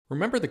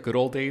Remember the good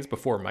old days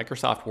before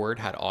Microsoft Word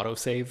had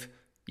autosave?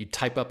 You'd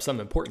type up some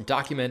important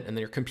document and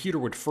then your computer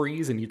would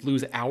freeze and you'd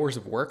lose hours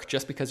of work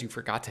just because you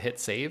forgot to hit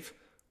save?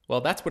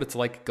 Well, that's what it's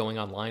like going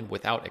online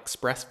without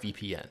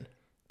ExpressVPN.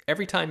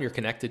 Every time you're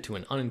connected to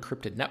an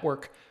unencrypted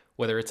network,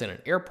 whether it's in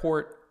an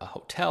airport, a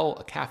hotel,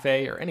 a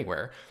cafe, or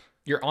anywhere,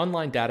 your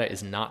online data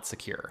is not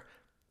secure.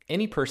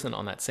 Any person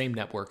on that same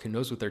network who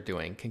knows what they're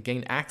doing can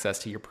gain access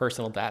to your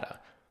personal data.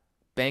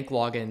 Bank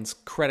logins,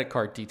 credit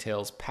card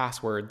details,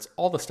 passwords,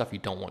 all the stuff you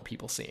don't want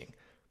people seeing.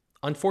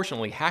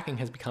 Unfortunately, hacking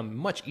has become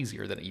much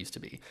easier than it used to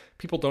be.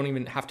 People don't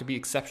even have to be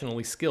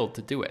exceptionally skilled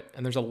to do it,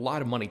 and there's a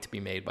lot of money to be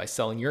made by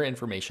selling your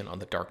information on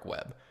the dark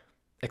web.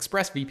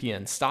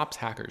 ExpressVPN stops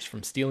hackers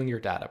from stealing your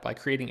data by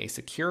creating a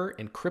secure,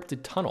 encrypted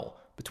tunnel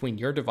between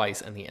your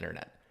device and the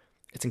internet.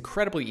 It's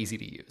incredibly easy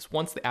to use.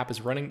 Once the app is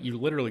running, you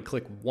literally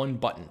click one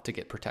button to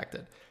get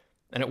protected.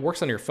 And it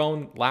works on your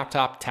phone,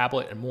 laptop,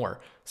 tablet, and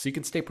more, so you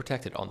can stay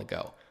protected on the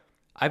go.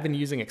 I've been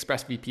using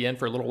ExpressVPN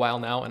for a little while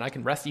now, and I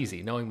can rest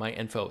easy knowing my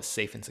info is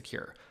safe and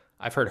secure.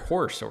 I've heard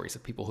horror stories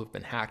of people who've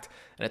been hacked,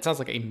 and it sounds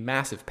like a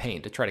massive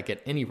pain to try to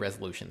get any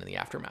resolution in the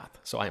aftermath,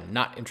 so I am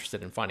not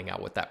interested in finding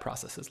out what that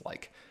process is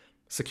like.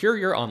 Secure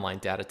your online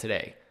data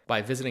today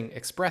by visiting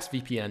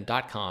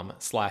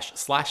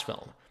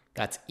expressvpn.com/film.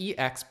 That's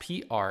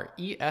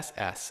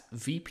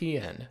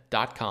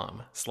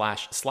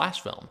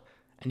expressvpn.com//film,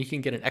 and you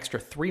can get an extra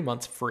 3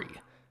 months free.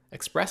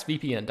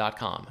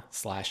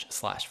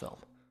 expressvpn.com//film.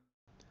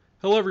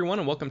 Hello, everyone,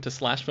 and welcome to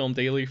Slash Film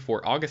Daily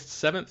for August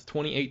 7th,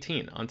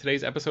 2018. On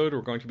today's episode,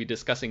 we're going to be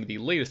discussing the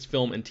latest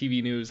film and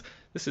TV news.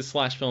 This is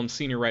Slash Film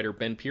senior writer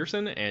Ben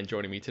Pearson, and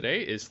joining me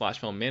today is Slash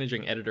Film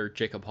managing editor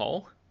Jacob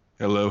Hall.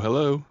 Hello,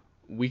 hello.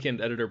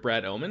 Weekend editor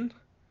Brad Oman.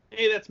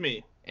 Hey, that's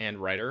me. And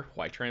writer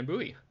Hoai-Tran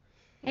Bui.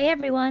 Hey,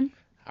 everyone.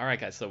 All right,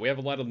 guys, so we have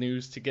a lot of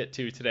news to get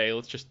to today.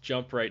 Let's just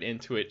jump right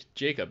into it.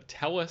 Jacob,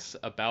 tell us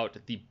about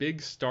the big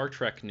Star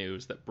Trek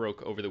news that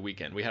broke over the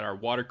weekend. We had our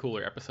water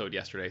cooler episode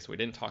yesterday, so we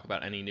didn't talk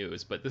about any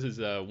news, but this is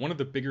one of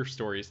the bigger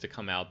stories to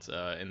come out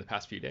in the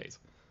past few days.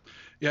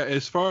 Yeah,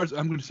 as far as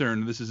I'm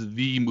concerned, this is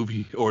the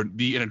movie or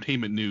the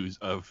entertainment news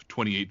of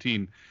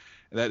 2018.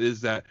 And that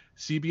is that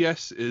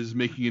CBS is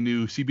making a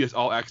new CBS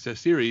All Access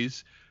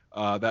series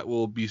that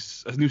will be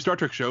a new Star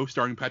Trek show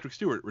starring Patrick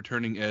Stewart,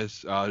 returning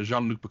as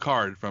Jean-Luc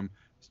Picard from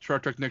Star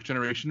Trek Next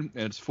Generation,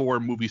 and its 4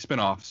 movie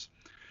spin-offs.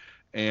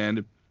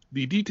 And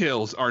the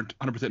details aren't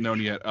 100% known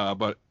yet,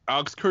 but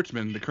Alex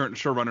Kurtzman, the current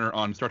showrunner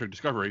on Star Trek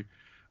Discovery,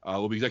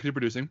 will be executive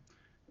producing.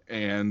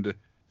 And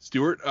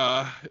Stewart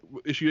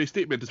issued a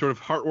statement, a sort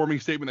of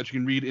heartwarming statement that you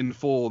can read in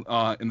full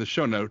in the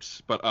show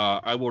notes. But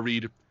I will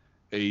read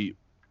a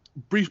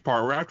brief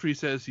part where after he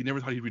says he never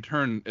thought he'd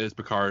return as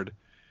Picard,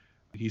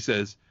 he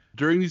says,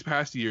 "During these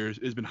past years,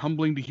 it has been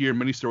humbling to hear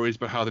many stories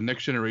about how the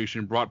Next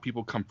Generation brought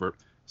people comfort,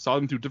 saw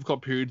them through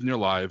difficult periods in their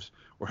lives,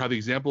 or how the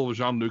example of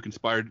Jean-Luc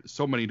inspired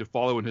so many to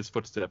follow in his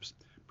footsteps,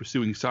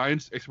 pursuing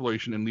science,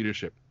 exploration, and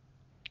leadership.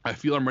 I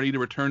feel I'm ready to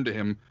return to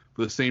him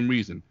for the same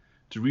reason,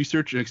 to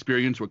research and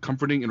experience what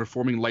comforting and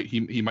reforming light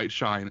he might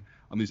shine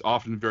on these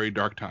often very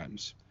dark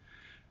times."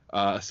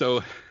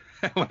 So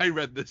when I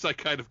read this, I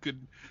kind of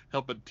couldn't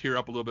help but tear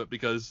up a little bit,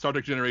 because Star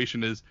Trek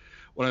Generation is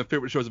one of my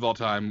favorite shows of all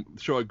time,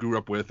 the show I grew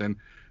up with, and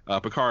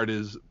Picard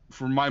is,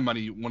 for my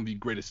money, one of the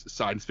greatest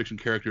science fiction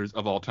characters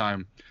of all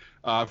time.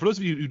 For those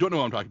of you who don't know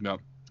what I'm talking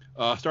about,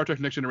 Star Trek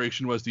Next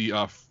Generation was the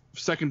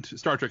second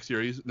Star Trek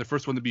series, the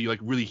first one to be like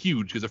really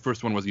huge, because the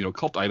first one was a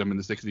cult item in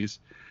the 60s,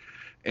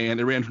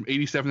 and it ran from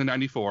 87 to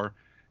 94,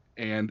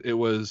 and it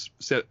was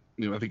set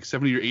I think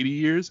 70 or 80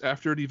 years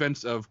after the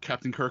events of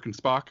Captain Kirk and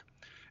Spock,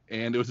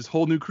 and it was this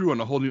whole new crew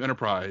on a whole new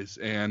Enterprise,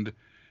 and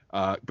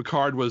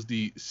Picard was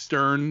the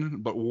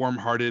stern but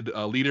warm-hearted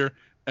leader,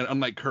 and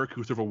unlike Kirk,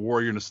 who was sort of a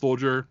warrior and a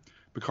soldier,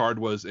 Picard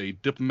was a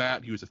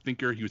diplomat, he was a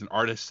thinker, he was an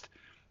artist,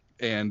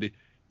 and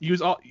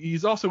he's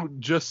also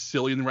just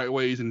silly in the right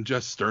ways and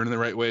just stern in the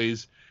right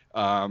ways.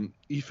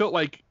 You felt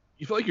like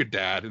your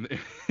dad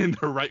in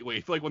the right way.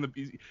 You feel like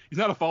he's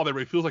not a father, but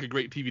he feels like a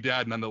great TV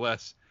dad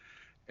nonetheless.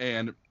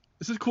 And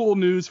this is cool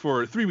news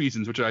for 3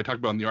 reasons, which I talked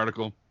about in the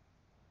article,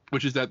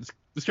 which is that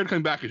this character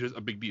coming back is just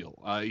a big deal.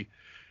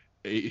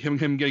 Him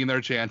getting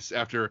another chance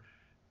after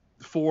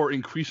 4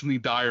 increasingly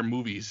dire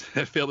movies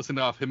that failed to send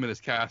off him and his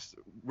cast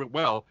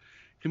well.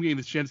 Him getting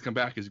this chance to come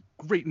back is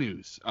great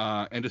news,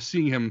 and just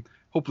seeing him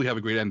hopefully have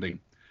a great ending.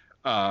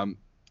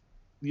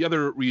 The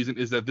other reason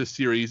is that this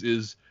series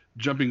is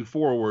jumping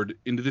forward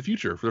into the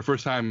future for the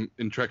first time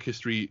in Trek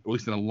history, at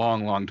least in a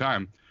long, long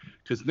time,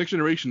 because Next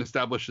Generation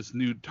established this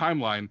new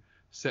timeline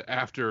set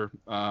after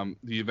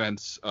the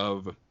events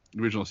of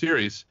the original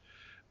series,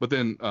 but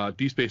then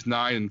Deep Space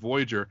Nine and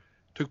Voyager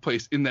took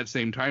place in that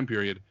same time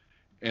period,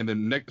 and the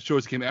next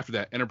shows that came after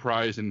that,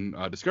 Enterprise and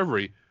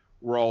Discovery,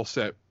 were all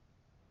set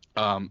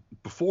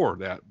before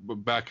that, but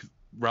back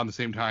around the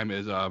same time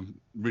as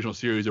original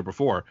series or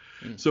before.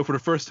 So for the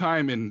first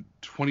time in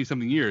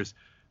 20-something years,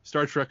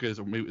 Star Trek is,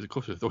 or maybe it's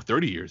closer to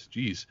 30 years,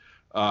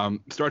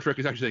 Star Trek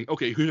is actually saying,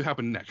 okay, here's what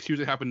happened next. Here's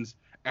what happens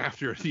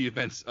after the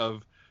events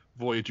of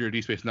Voyager,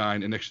 Deep Space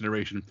Nine, and Next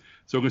Generation.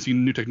 So we're going to see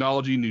new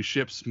technology, new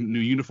ships, new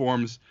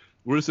uniforms.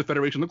 What does the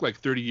Federation look like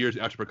 30 years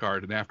after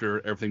Picard and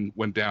after everything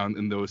went down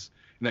in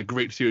that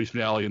great series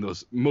finale and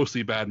those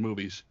mostly bad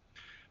movies?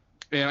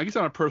 And I guess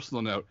on a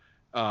personal note,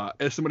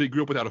 as somebody who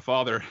grew up without a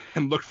father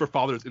and looked for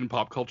fathers in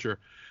pop culture,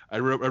 I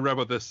read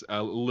about this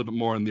a little bit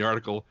more in the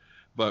article,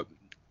 but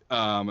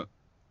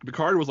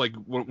Picard was like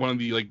one of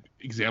the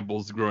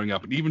examples growing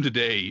up, and even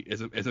today,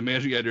 as a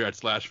managing editor at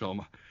Slash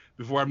Film,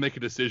 before I make a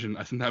decision,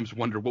 I sometimes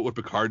wonder what would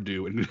Picard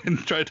do, and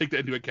try to take that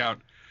into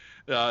account.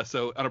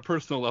 So on a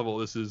personal level,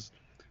 this is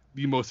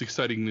the most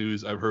exciting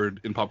news I've heard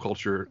in pop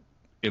culture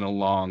in a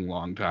long,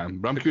 long time.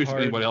 But I'm curious if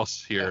anyone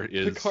else here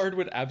is. Picard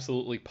would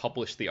absolutely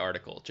publish the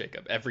article,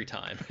 Jacob, every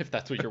time, if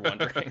that's what you're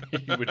wondering.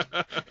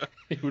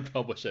 he would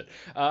publish it.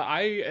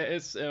 I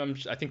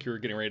think you were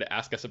getting ready to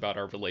ask us about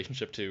our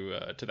relationship to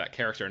that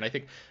character, and I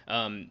think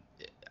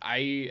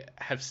I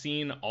have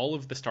seen all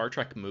of the Star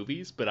Trek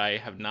movies, but I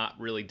have not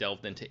really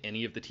delved into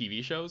any of the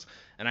TV shows,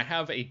 and I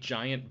have a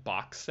giant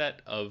box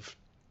set of.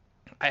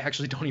 I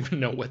actually don't even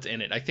know what's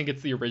in it. I think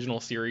it's the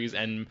original series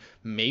and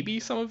maybe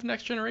some of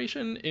Next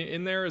Generation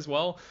in there as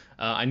well.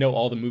 I know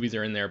all the movies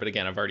are in there, but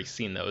again, I've already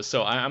seen those.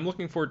 So I'm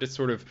looking forward to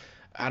sort of,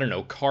 I don't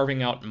know,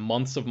 carving out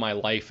months of my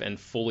life and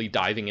fully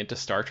diving into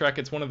Star Trek.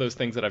 It's one of those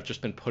things that I've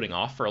just been putting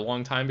off for a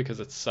long time because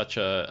it's such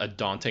a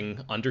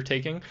daunting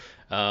undertaking.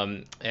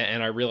 And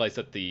I realize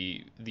that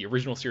the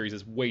original series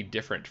is way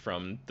different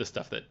from the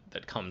stuff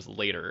that comes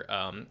later.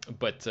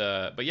 But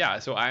yeah,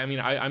 so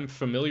I'm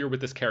familiar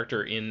with this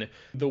character in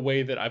the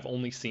way that I've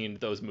only seen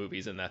those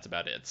movies, and that's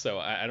about it. So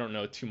I don't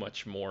know too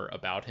much more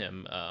about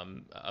him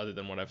other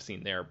than what I've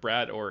seen there.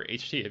 Brad or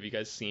HT, have you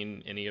guys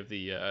seen any of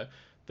the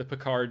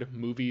Picard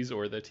movies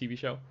or the TV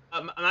show?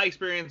 My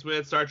experience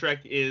with Star Trek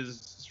is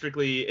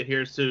strictly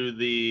adheres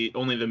to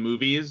only the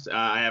movies.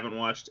 I haven't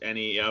watched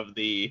any of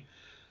the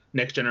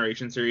Next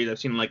Generation series. I've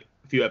seen like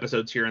a few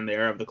episodes here and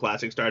there of the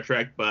classic Star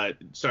Trek, but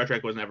Star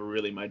Trek was never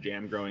really my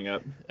jam growing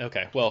up.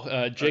 Okay,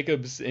 well,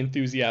 Jacob's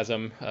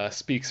enthusiasm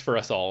speaks for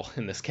us all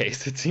in this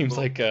case. It seems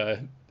like... Oh,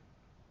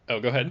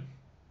 go ahead.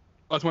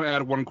 I just want to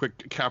add one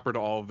quick capper to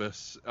all of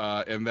this,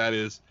 and that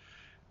is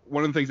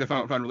one of the things I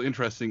found really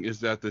interesting is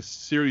that the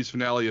series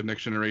finale of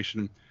Next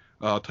Generation,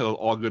 titled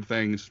All Good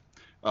Things,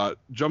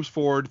 jumps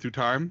forward through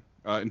time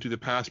into the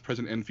past,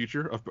 present, and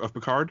future of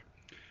Picard.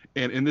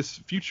 And in this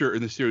future,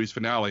 in the series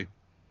finale,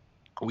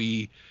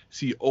 we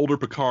see older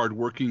Picard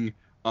working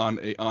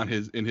in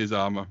his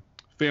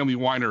family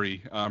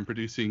winery,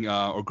 producing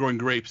or growing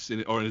grapes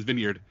in his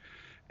vineyard,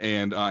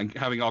 and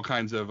having all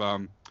kinds of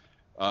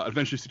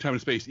adventures through time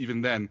and space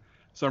even then.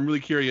 So I'm really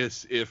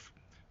curious if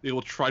they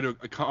will try to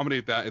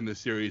accommodate that in this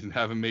series and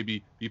have him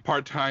maybe be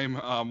part-time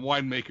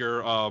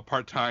winemaker,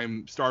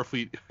 part-time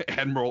Starfleet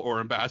admiral or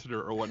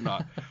ambassador or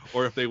whatnot,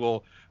 or if they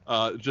will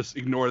just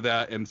ignore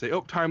that and say,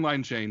 oh,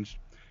 timeline changed.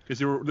 Because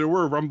there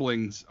were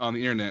rumblings on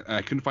the internet, and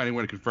I couldn't find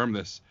anyone to confirm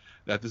this,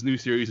 that this new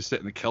series is set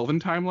in the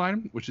Kelvin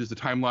timeline, which is the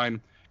timeline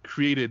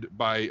created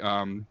by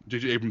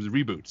J.J. Abrams'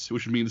 reboots,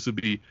 which would mean this would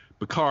be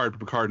Picard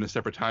in a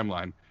separate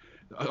timeline.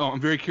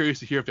 I'm very curious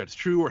to hear if that's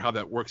true or how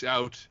that works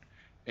out,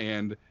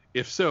 and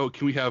if so,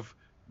 can we have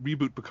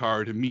reboot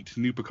Picard and meet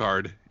new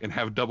Picard and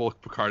have double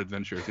Picard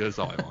adventures? That's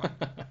all I want.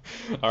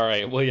 All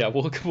right. Well, yeah,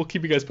 we'll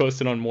keep you guys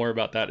posted on more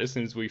about that as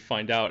soon as we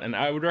find out. And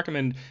I would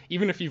recommend,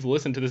 even if you've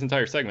listened to this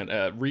entire segment,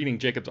 reading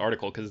Jacob's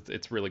article because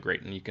it's really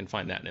great, and you can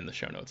find that in the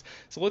show notes.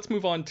 So let's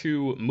move on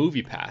to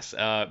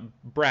MoviePass.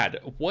 Brad,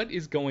 what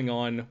is going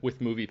on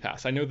with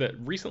MoviePass? I know that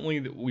recently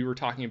we were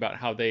talking about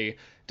how they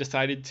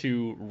decided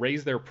to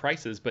raise their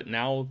prices, but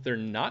now they're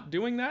not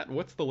doing that.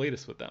 What's the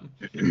latest with them?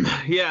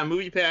 Yeah,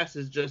 MoviePass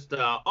is just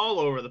all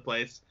over the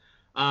place.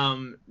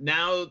 Now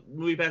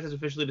MoviePass has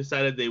officially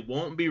decided they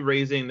won't be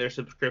raising their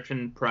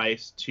subscription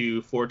price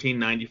to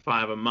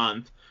 $14.95 a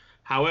month.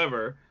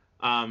 However,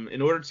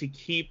 in order to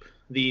keep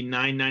the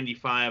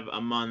 $9.95 a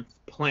month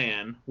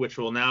plan, which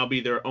will now be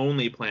their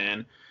only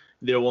plan,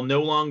 there will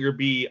no longer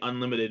be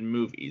unlimited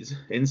movies.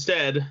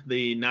 Instead,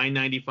 the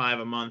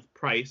 $9.95 a month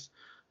price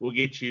will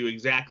get you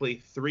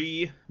exactly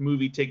 3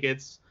 movie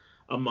tickets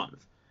a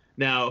month.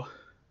 Now,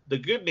 the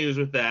good news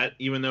with that,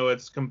 even though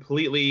it's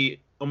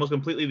almost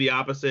completely the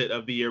opposite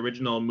of the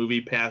original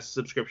MoviePass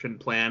subscription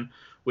plan,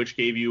 which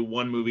gave you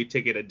 1 movie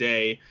ticket a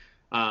day,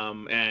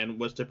 and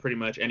was to pretty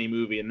much any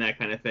movie and that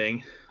kind of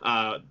thing.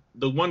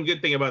 The one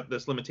good thing about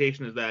this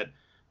limitation is that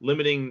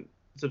limiting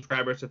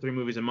subscribers to 3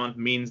 movies a month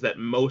means that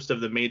most of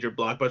the major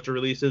blockbuster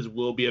releases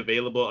will be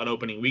available on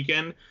opening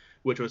weekend,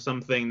 which was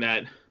something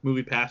that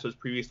MoviePass was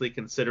previously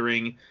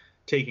considering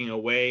taking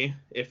away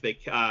if they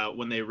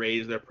when they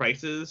raised their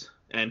prices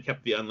and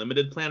kept the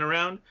unlimited plan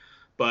around.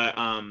 But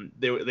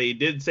they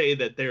did say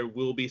that there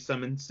will be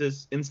some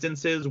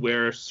instances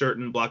where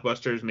certain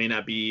blockbusters may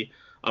not be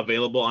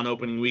available on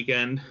opening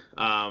weekend.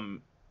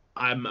 I'm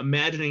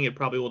imagining it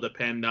probably will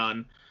depend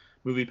on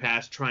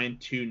MoviePass trying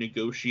to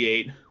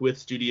negotiate with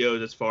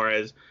studios as far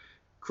as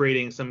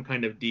creating some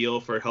kind of deal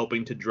for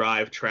helping to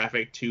drive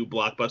traffic to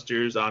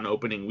blockbusters on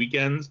opening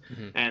weekends,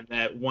 and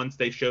that once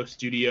they show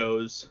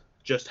studios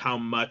just how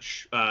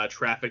much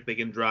traffic they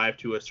can drive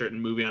to a certain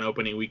movie on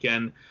opening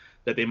weekend,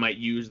 that they might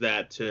use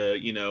that to,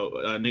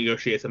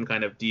 negotiate some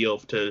kind of deal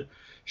to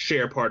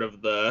share part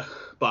of the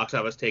box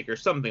office take or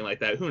something like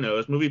that. Who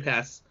knows?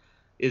 MoviePass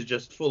is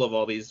just full of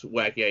all these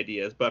wacky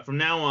ideas. But from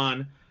now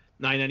on,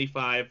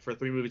 $9.95 for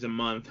 3 movies a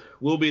month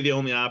will be the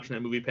only option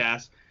at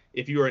MoviePass.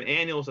 If you are an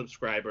annual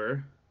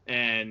subscriber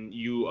and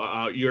you'll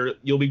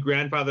be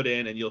grandfathered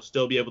in and you'll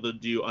still be able to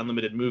do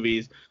unlimited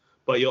movies,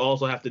 but you'll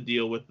also have to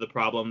deal with the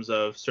problems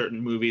of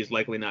certain movies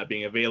likely not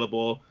being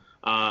available.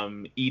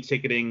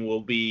 E-ticketing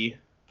will be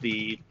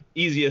the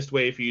easiest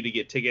way for you to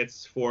get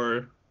tickets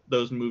for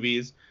those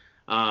movies.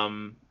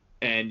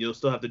 And you'll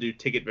still have to do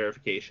ticket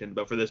verification.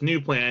 But for this new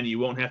plan, you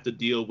won't have to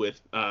deal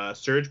with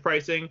surge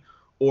pricing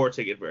or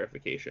ticket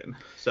verification.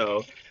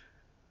 So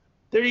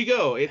there you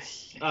go.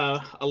 It's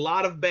a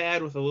lot of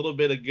bad with a little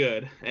bit of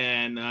good.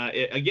 And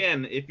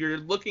again, if you're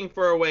looking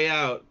for a way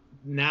out,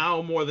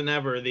 now more than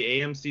ever,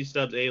 the AMC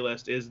Stubs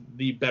A-List is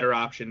the better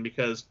option,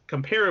 because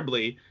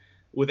comparably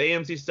with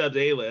AMC Stubs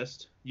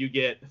A-List, you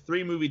get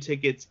 3 movie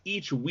tickets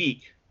each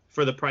week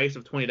for the price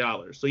of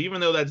 $20. So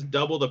even though that's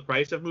double the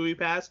price of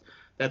MoviePass,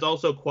 that's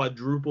also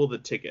quadruple the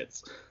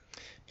tickets.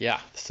 Yeah.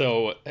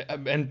 So,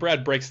 and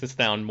Brad breaks this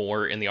down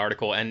more in the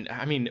article. And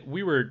I mean,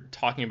 we were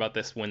talking about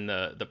this when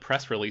the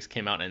press release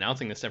came out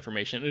announcing this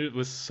information. It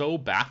was so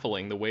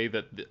baffling the way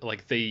that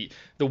like the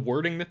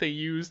wording that they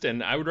used.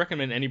 And I would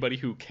recommend anybody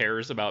who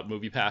cares about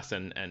MoviePass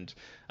and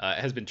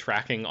has been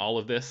tracking all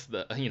of this,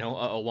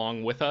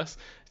 along with us,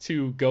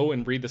 to go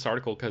and read this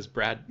article, because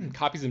Brad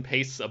copies and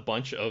pastes a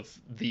bunch of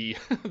the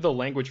the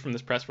language from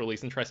this press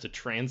release and tries to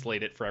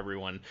translate it for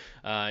everyone.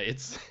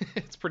 It's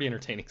pretty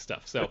entertaining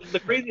stuff. So the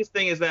craziest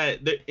thing is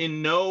that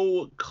in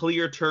no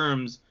clear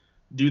terms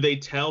do they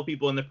tell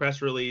people in the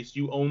press release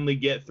you only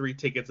get 3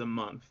 tickets a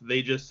month.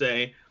 They just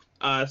say,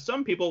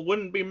 some people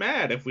wouldn't be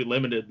mad if we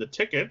limited the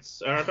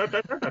tickets.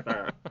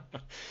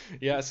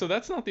 Yeah, so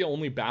that's not the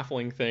only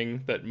baffling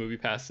thing that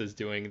MoviePass is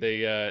doing.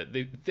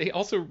 They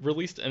also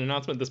released an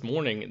announcement this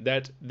morning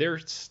that they're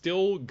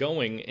still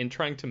going and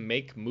trying to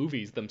make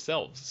movies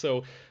themselves.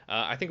 So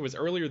I think it was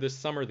earlier this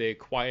summer they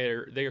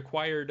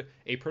acquired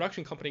a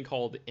production company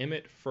called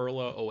Emmett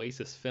Furla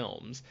Oasis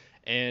Films,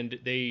 and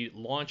they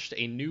launched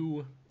a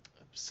new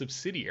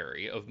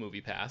subsidiary of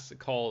MoviePass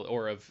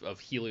of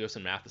Helios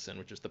and Matheson,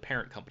 which is the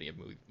parent company of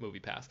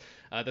MoviePass,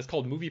 that's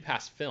called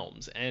MoviePass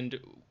Films. And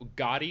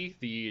Gotti,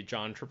 the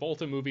John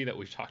Travolta movie that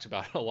we've talked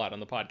about a lot on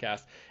the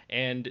podcast,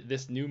 and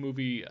this new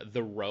movie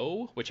The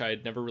Row, which I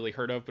had never really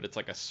heard of, but it's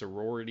like a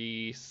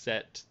sorority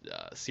set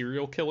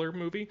serial killer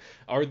movie,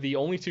 are the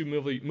only 2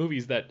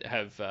 movies that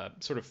have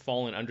sort of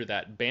fallen under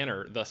that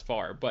banner thus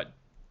far. But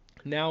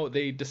now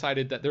they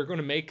decided that they're going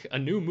to make a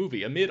new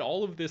movie amid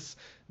all of this.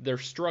 They're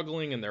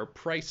struggling and their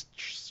price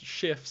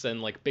shifts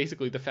and like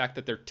basically the fact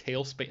that they're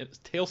tail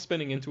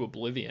spinning into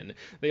oblivion.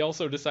 They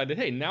also decided,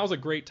 hey, now's a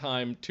great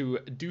time to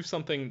do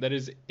something that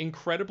is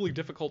incredibly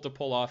difficult to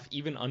pull off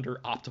even under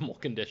optimal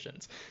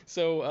conditions.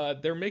 So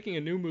they're making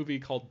a new movie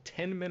called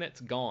 10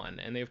 Minutes Gone,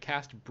 and they've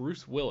cast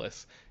Bruce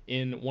Willis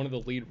in one of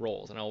the lead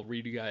roles. And I'll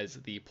read you guys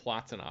the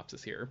plot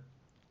synopsis here.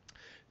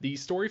 The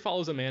story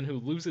follows a man who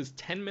loses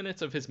 10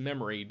 minutes of his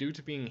memory due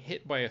to being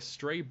hit by a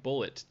stray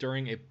bullet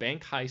during a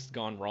bank heist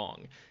gone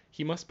wrong.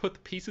 He must put the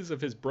pieces of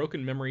his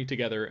broken memory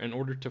together in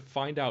order to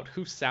find out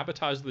who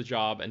sabotaged the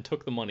job and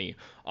took the money,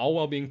 all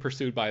while being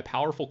pursued by a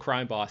powerful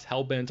crime boss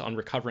hell-bent on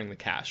recovering the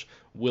cash.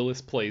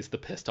 Willis plays the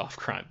pissed-off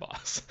crime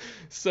boss.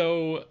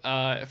 So,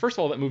 first of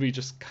all, that movie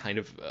just kind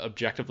of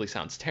objectively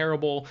sounds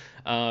terrible.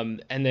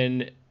 And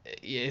then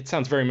it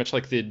sounds very much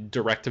like the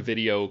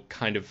direct-to-video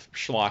kind of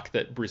schlock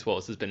that Bruce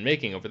Willis has been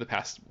making over the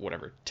past,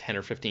 10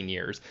 or 15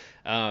 years.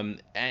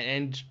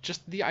 And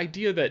just the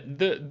idea that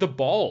the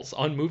balls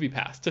on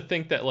MoviePass to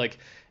think that, like,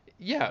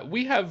 yeah,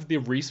 we have the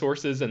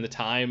resources and the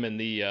time and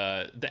the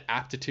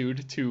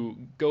aptitude to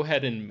go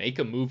ahead and make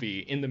a movie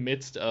in the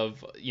midst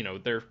of,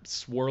 their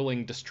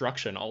swirling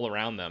destruction all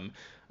around them.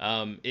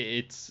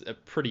 It's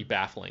pretty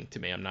baffling to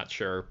me. I'm not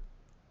sure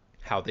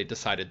how they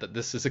decided that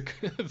this is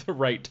the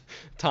right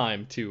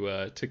time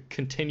to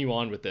continue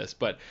on with this.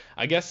 But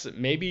I guess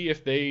maybe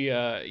if they,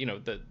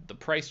 the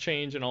price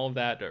change and all of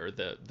that, or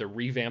the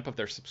revamp of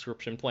their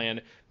subscription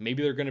plan,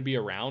 maybe they're going to be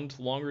around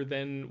longer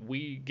than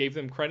we gave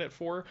them credit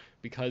for,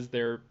 because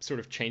they're sort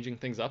of changing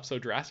things up so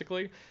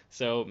drastically.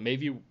 So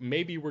maybe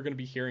we're going to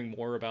be hearing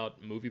more about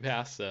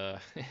MoviePass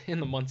in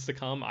the months to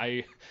come.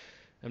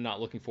 I'm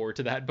not looking forward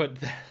to that, but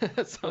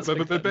that sounds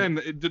like But Ben,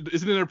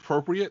 isn't it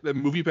appropriate that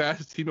MoviePass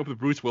is teaming up with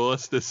Bruce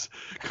Willis, this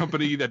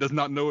company that does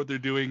not know what they're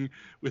doing,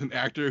 with an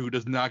actor who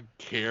does not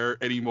care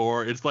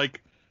anymore? It's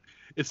like,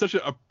 it's such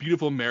a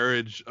beautiful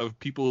marriage of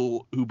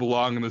people who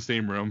belong in the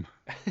same room.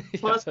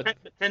 Plus,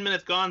 10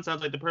 Minutes Gone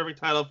sounds like the perfect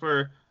title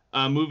for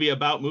a movie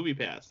about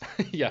MoviePass.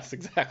 Yes,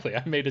 exactly.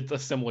 I made a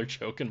similar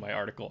joke in my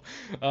article.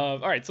 All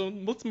right, so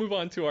let's move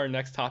on to our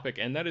next topic,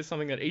 and that is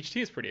something that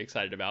HT is pretty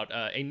excited about.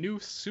 A new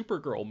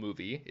Supergirl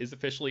movie is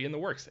officially in the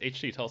works.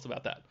 HT, tell us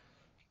about that.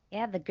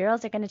 Yeah, the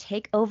girls are going to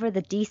take over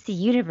the DC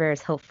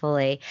universe,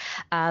 hopefully.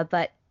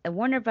 But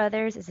Warner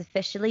Brothers is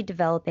officially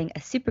developing a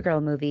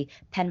Supergirl movie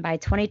penned by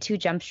 22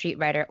 Jump Street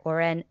writer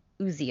Oren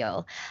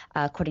Uziel,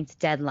 according to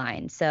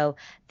Deadline. So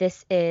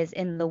this is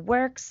in the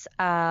works.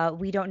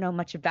 We don't know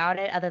much about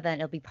it other than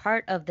it'll be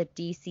part of the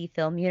DC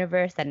film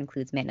universe that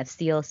includes Man of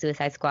Steel,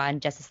 Suicide Squad,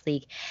 and Justice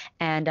League.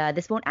 And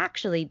this won't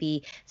actually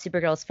be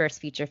Supergirl's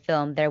first feature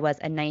film. There was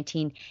a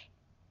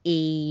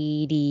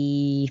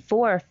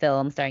 1984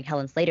 film starring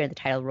Helen Slater in the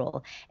title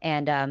role.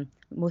 And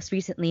most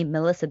recently,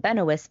 Melissa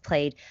Benoist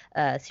played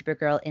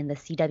Supergirl in the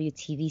CW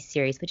TV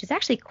series, which is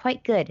actually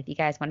quite good if you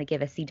guys want to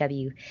give a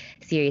CW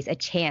series a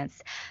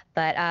chance.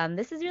 But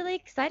this is really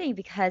exciting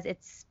because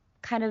it's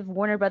kind of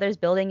Warner Brothers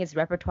building its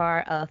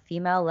repertoire of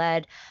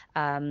female-led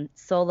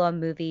solo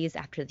movies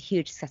after the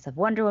huge success of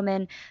Wonder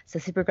Woman. So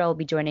Supergirl will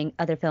be joining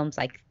other films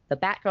like the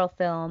Batgirl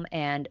film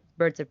and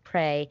Birds of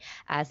Prey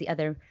as the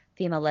other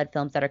female-led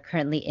films that are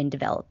currently in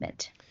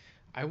development.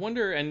 I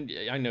wonder, and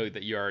I know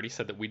that you already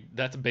said that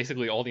that's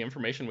basically all the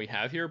information we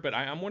have here, but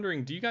I'm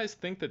wondering, do you guys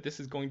think that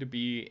this is going to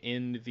be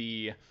in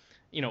the,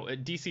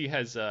 DC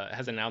has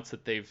announced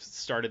that they've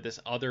started this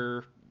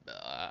other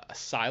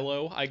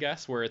silo, I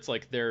guess, where it's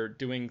like they're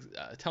doing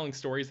telling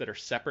stories that are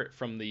separate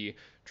from the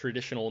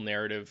traditional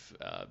narrative,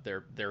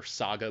 their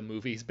saga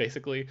movies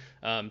basically.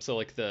 So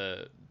like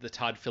the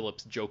Todd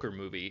Phillips Joker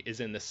movie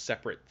is in this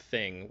separate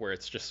thing where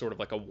it's just sort of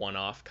like a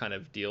one-off kind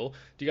of deal.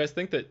 Do you guys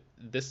think that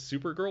this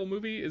Supergirl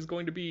movie is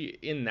going to be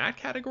in that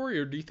category,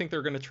 or do you think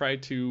they're going to try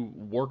to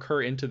work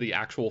her into the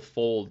actual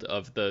fold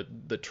of the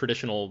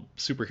traditional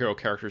superhero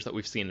characters that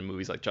we've seen in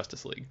movies like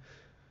Justice League?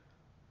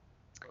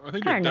 I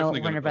think I don't know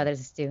what Warner Brothers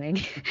is doing.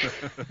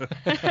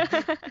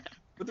 But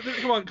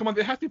come on,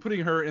 they have to be putting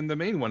her in the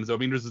main ones though. I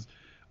mean,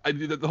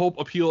 the whole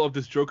appeal of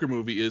this Joker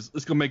movie is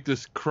let's go make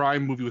this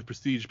crime movie with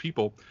prestige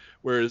people,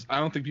 whereas I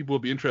don't think people will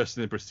be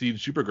interested in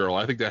prestige Supergirl.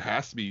 I think that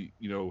has to be,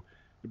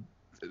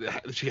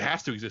 she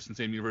has to exist in the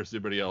same universe as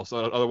everybody else.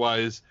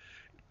 Otherwise,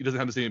 it doesn't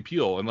have the same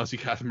appeal unless you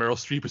cast Meryl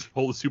Streep as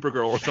whole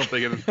Supergirl or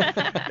something and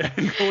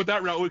go with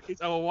that route. In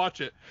case I will watch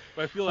it,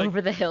 but I feel like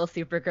over the hill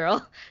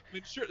Supergirl. I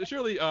mean,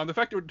 surely, the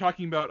fact that we're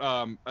talking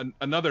about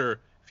another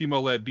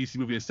female-led DC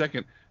movie in a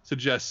second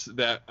suggests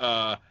that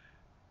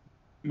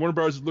Warner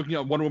Bros. Is looking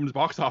at Wonder Woman's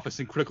box office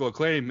and critical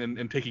acclaim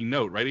and taking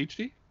note, right,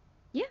 HD?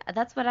 Yeah,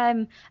 that's what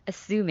I'm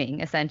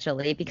assuming,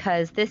 essentially,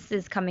 because this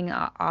is coming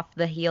off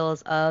the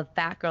heels of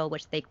Batgirl,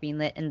 which they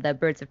greenlit in the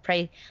Birds of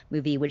Prey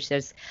movie, which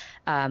is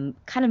kind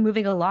of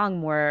moving along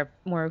more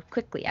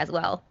quickly as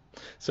well.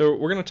 So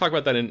we're going to talk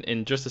about that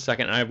in just a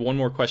second. And I have one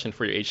more question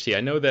for you, HT.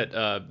 I know that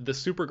the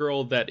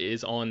Supergirl that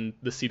is on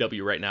the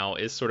CW right now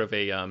is sort of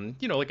a,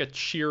 like a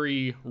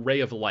cheery ray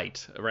of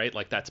light, right?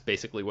 Like that's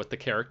basically what the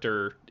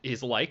character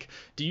is like.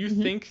 Do you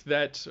think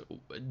that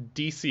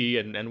DC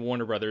and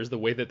Warner Brothers, the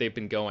way that they've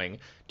been going,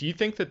 do you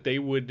think that they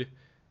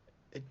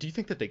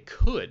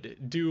could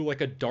do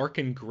like a dark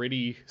and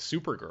gritty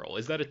Supergirl?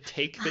 Is that a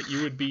take that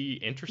you would be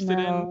interested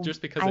in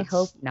just because I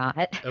hope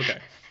not. Okay.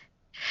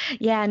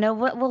 Yeah, no,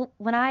 well,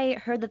 when I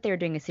heard that they were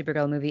doing a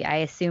Supergirl movie, I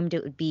assumed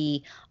it would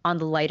be on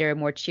the lighter,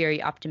 more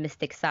cheery,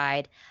 optimistic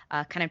side,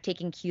 kind of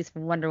taking cues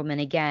from Wonder Woman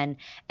again.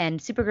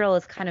 And Supergirl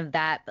is kind of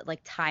that, but like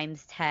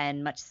times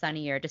 10, much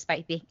sunnier,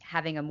 despite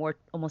having a more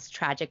almost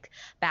tragic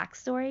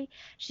backstory.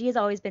 She has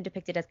always been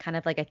depicted as kind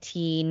of like a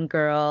teen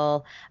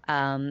girl,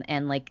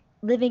 and like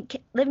living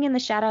in the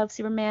shadow of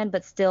Superman,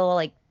 but still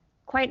like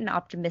quite an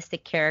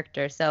optimistic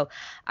character. So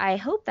I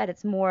hope that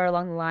it's more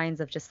along the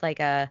lines of just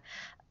like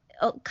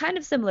kind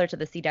of similar to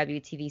the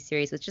CW TV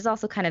series, which is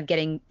also kind of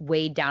getting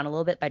weighed down a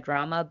little bit by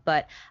drama.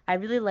 But I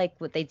really like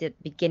what they did at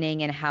the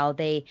beginning and how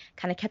they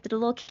kind of kept it a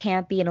little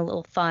campy and a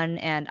little fun.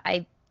 And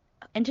I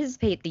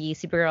anticipate the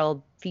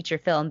Supergirl feature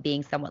film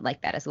being somewhat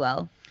like that as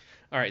well.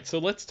 All right, so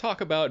let's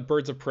talk about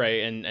Birds of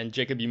Prey, and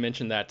Jacob, you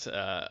mentioned that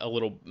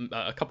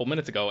a couple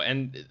minutes ago,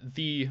 and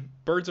the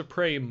Birds of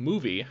Prey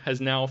movie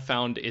has now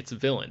found its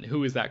villain.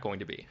 Who is that going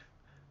to be?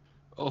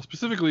 Well,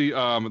 specifically,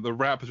 the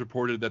Wrap has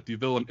reported that the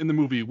villain in the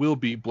movie will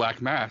be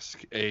Black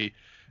Mask, a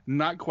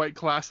not quite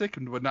classic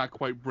but not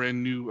quite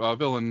brand new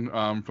villain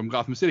from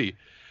Gotham City.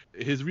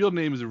 His real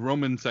name is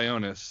Roman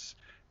Sionis,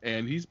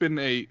 and he's been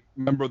a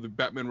member of the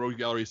Batman Rogue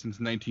Gallery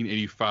since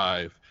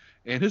 1985.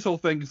 And his whole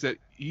thing is that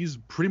he's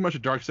pretty much a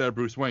dark side of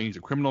Bruce Wayne. He's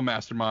a criminal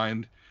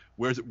mastermind,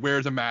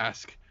 wears a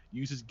mask,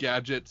 uses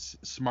gadgets,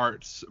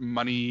 smarts,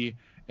 money,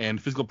 and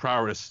physical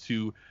prowess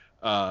to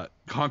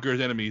conquer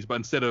his enemies, but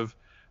instead of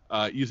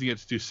using it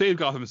to save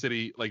Gotham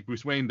City like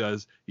Bruce Wayne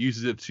does, he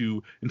uses it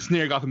to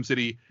ensnare Gotham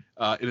City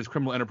in his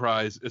criminal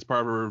enterprise as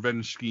part of a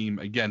revenge scheme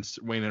against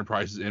Wayne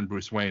Enterprises and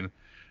Bruce Wayne.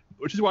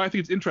 Which is why I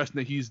think it's interesting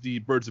that he's the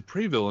Birds of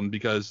Prey villain,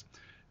 because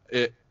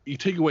you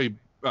take away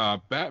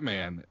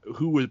Batman,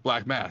 who was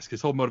Black Mask.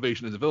 His whole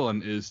motivation as a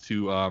villain is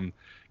to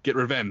get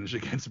revenge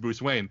against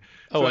Bruce Wayne.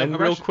 Oh, so and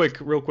real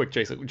quick,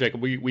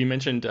 Jacob, we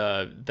mentioned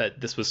that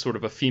this was sort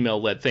of a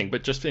female-led thing,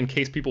 but just in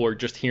case people are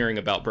just hearing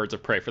about Birds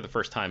of Prey for the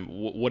first time,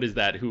 what is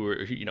that?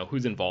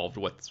 Who's involved?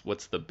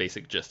 What's the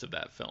basic gist of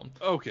that film?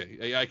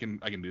 Okay, I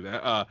can do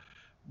that.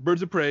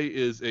 Birds of Prey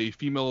is a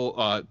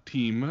female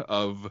team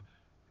of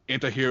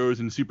anti-heroes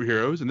and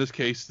superheroes. In this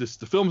case,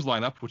 the film's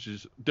lineup, which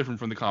is different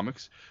from the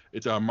comics.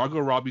 It's Margot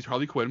Robbie's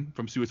Harley Quinn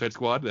from Suicide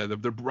Squad,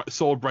 the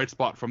sole bright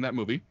spot from that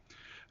movie.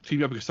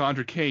 Teaming up with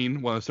Cassandra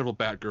Cain, one of several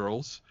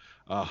Batgirls.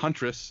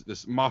 Huntress,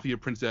 this mafia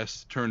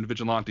princess turned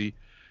vigilante.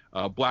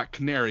 Black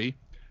Canary,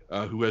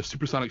 who has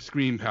supersonic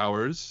scream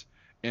powers.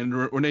 And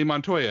Renee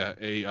Montoya,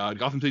 a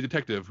Gotham City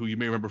detective who you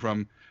may remember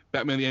from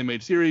Batman the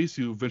Animated Series,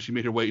 who eventually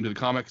made her way into the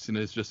comics and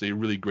is just a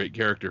really great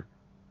character.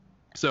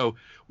 So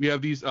we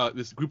have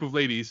this group of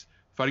ladies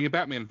fighting a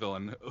Batman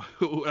villain.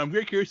 I'm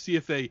very curious to see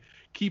if they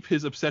keep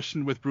his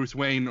obsession with Bruce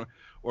Wayne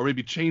or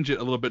maybe change it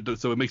a little bit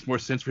so it makes more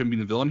sense for him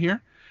being the villain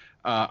here.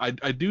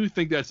 I do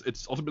think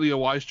it's ultimately a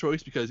wise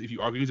choice, because if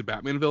you are going to use a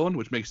Batman villain,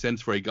 which makes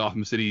sense for a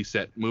Gotham City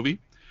set movie,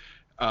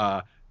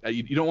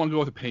 you don't want to go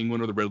with a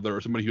Penguin or the Riddler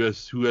or somebody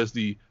who has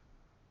the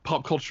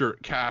pop culture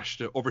cash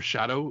to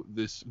overshadow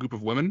this group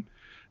of women.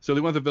 So they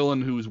want the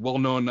villain who's well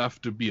known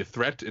enough to be a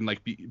threat and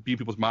like be in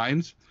people's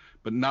minds,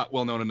 but not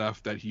well known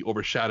enough that he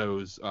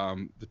overshadows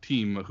the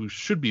team who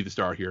should be the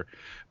star here.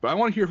 But I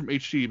want to hear from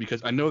HG,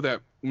 because I know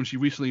that when she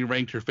recently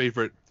ranked her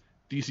favorite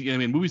DC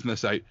animated movies on the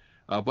site,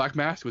 Black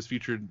Mask was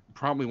featured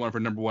prominently one of her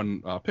number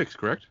one picks,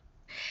 correct?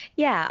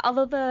 Yeah,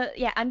 although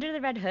Under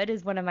the Red Hood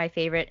is my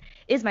favorite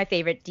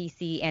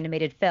DC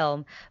animated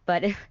film,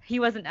 but he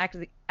wasn't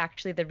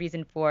actually the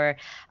reason for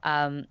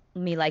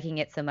me liking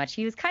it so much.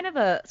 He was kind of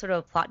a sort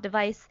of plot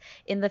device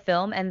in the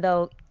film, and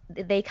though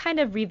they kind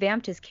of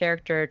revamped his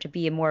character to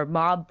be a more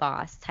mob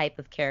boss type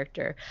of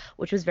character,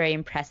 which was very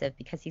impressive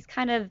because he's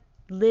kind of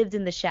lived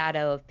in the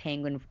shadow of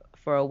Penguin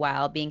for a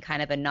while, being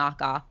kind of a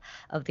knockoff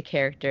of the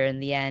character in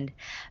the end.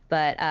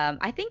 But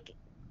I think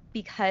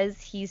because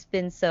he's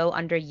been so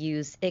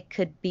underused, it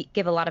could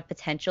give a lot of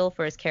potential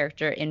for his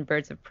character in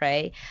Birds of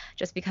Prey,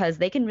 just because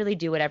they can really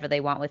do whatever they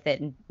want with it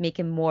and make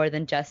him more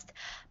than just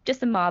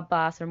a mob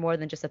boss or more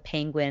than just a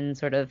Penguin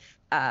sort of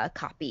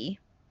copy.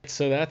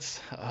 So that's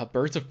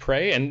Birds of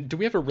Prey, and do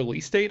we have a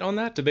release date on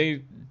that?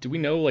 Do we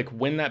know like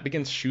when that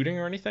begins shooting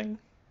or anything?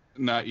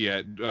 Not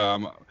yet.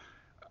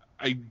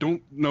 I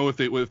don't know if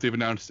they've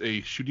announced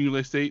a shooting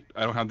release date.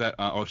 I don't have that,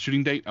 or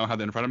shooting date. I don't have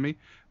that in front of me.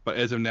 But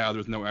as of now,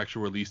 there's no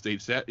actual release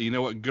date set. You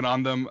know what? Good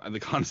on them. The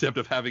concept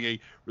of having a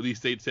release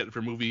date set for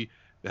a movie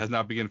that has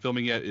not begun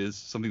filming yet is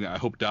something that I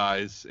hope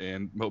dies,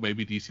 and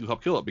maybe DC will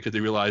help kill it, because they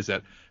realize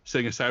that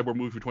setting a Cyborg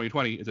movie for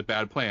 2020 is a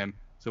bad plan.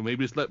 So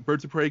maybe just let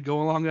Birds of Prey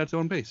go along at its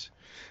own pace.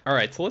 All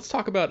right, so let's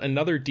talk about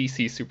another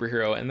DC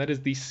superhero, and that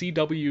is the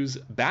CW's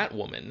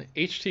Batwoman.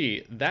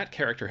 HT, that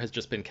character has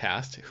just been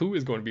cast. Who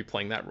is going to be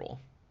playing that role?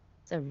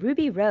 So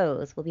Ruby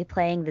Rose will be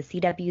playing the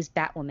CW's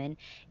Batwoman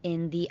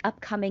in the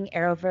upcoming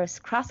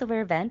Arrowverse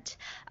crossover event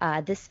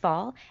this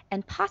fall,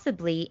 and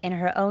possibly in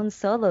her own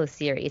solo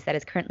series that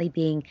is currently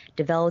being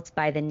developed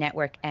by the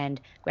network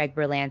and Greg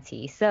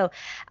Berlanti. So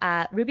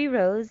Ruby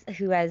Rose,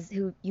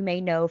 who you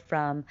may know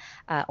from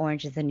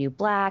Orange is the New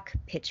Black,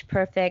 Pitch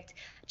Perfect,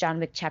 John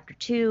Wick Chapter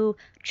 2,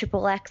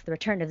 Triple X, The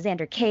Return of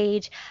Xander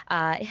Cage,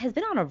 has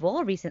been on a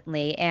roll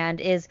recently and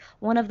is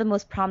one of the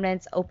most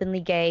prominent openly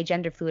gay,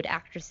 gender fluid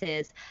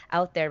actresses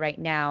out there right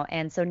now.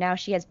 And so now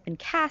she has been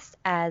cast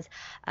as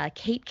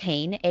Kate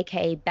Kane,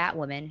 aka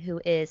Batwoman,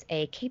 who is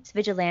a capes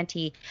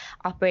vigilante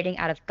operating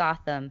out of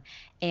Gotham,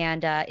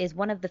 and is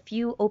one of the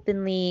few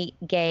openly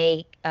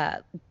gay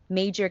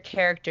major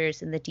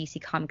characters in the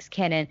DC Comics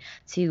canon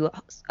to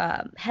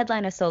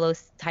headline a solo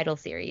title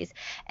series.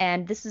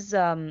 And this is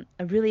a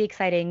really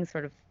exciting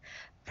sort of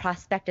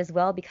prospect as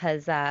well,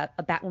 because a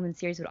Batwoman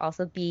series would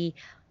also be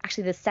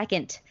actually the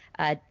second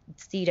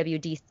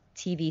CW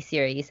TV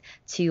series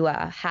to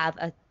have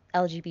a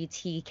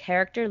LGBT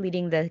character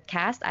leading the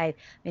cast. I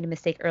made a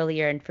mistake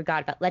earlier and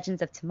forgot about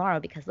Legends of Tomorrow,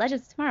 because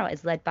Legends of Tomorrow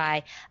is led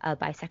by a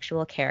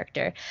bisexual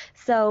character.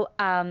 So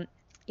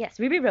yes,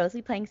 Ruby Rose will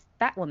be playing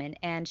Batwoman,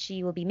 and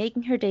she will be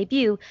making her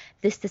debut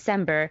this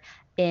December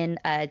in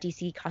a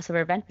DC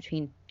crossover event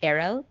between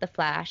Arrow, The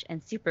Flash,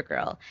 and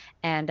Supergirl.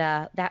 And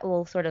that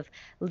will sort of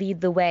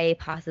lead the way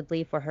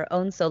possibly for her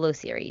own solo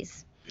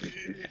series.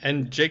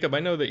 And Jacob, I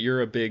know that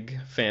you're a big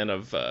fan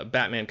of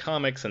Batman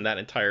comics and that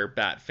entire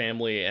Bat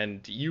family,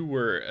 and you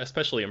were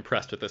especially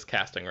impressed with this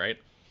casting, right?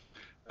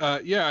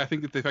 Yeah, I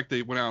think that the fact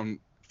they went out and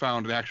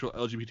found an actual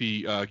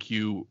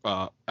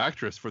LGBTQ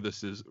actress for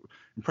this is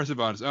impressive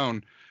on its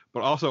own.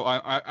 But also,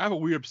 I have a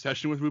weird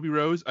obsession with Ruby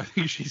Rose. I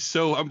think she's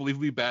so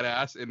unbelievably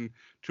badass in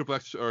Triple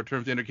X, or Return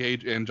of Xander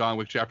Cage, and John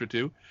Wick Chapter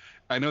 2.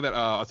 I know that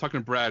I was talking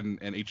to Brad and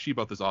HG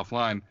about this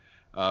offline,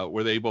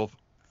 where they both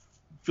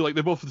feel like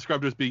they both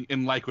described her as being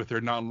in like with her,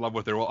 not in love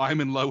with her. Well,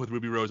 I'm in love with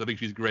Ruby Rose. I think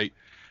she's great.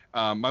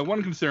 My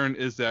one concern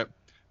is that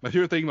my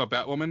favorite thing about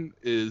Batwoman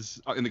is,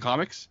 in the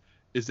comics,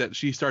 is that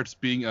she starts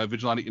being a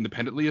vigilante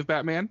independently of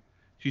Batman.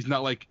 She's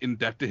not like in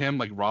debt to him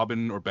like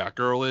Robin or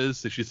Batgirl is.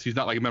 So she's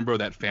not like a member of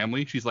that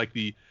family. She's like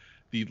the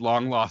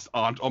long lost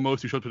aunt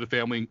almost, who shows up to the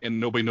family and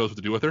nobody knows what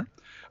to do with her.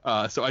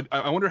 So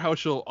I wonder how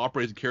she'll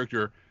operate as a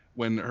character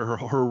when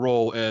her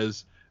role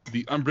as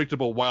the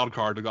unpredictable wild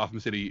card of Gotham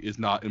City is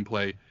not in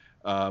play.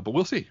 But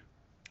we'll see.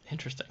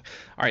 Interesting.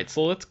 All right,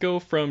 so let's go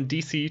from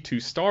DC to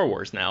Star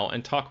Wars now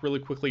and talk really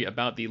quickly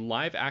about the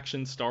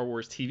live-action Star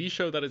Wars TV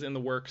show that is in the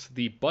works.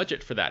 The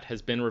budget for that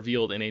has been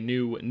revealed in a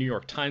new New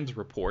York Times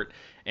report,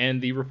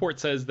 and the report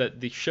says that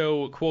the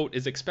show, quote,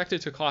 is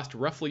expected to cost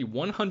roughly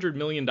 $100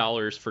 million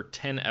for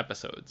 10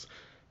 episodes.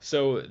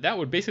 So that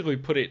would basically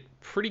put it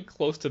pretty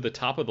close to the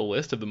top of the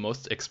list of the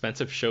most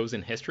expensive shows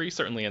in history,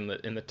 certainly in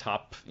the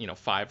top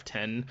 5,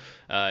 10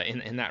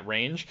 in that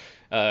range.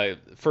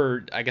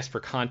 For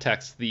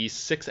context, the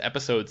 6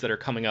 episodes that are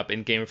coming up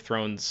in Game of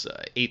Thrones'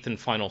 8th and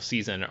final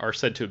season are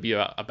said to be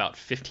about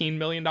 $15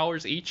 million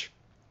each.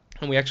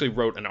 And we actually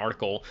wrote an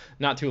article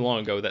not too long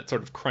ago that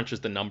sort of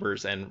crunches the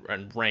numbers and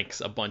ranks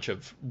a bunch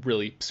of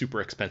really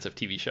super expensive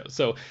TV shows.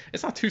 So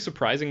it's not too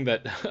surprising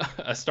that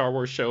a Star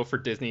Wars show for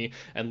Disney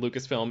and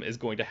Lucasfilm is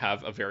going to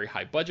have a very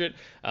high budget.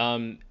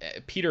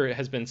 Peter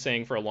has been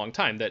saying for a long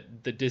time that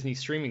the Disney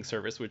streaming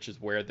service, which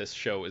is where this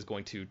show is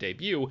going to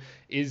debut,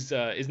 is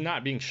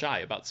not being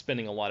shy about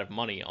spending a lot of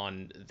money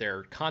on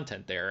their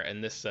content there.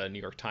 And this New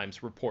York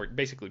Times report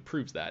basically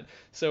proves that.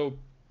 So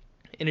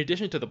in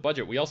addition to the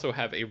budget, we also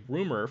have a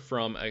rumor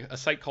from a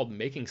site called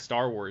Making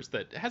Star Wars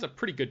that has a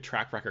pretty good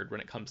track record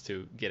when it comes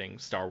to getting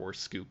Star Wars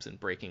scoops and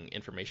breaking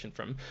information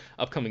from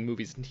upcoming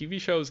movies and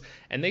TV shows.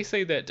 And they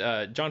say that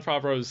Jon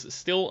Favreau's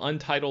still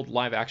untitled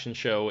live-action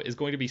show is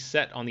going to be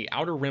set on the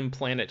Outer Rim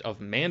planet of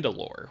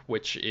Mandalore,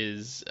 which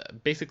is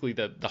basically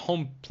the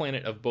home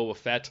planet of Boba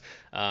Fett.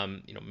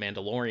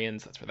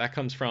 Mandalorians, that's where that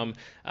comes from.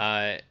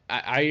 I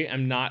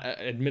am not,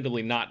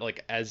 admittedly, not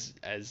like as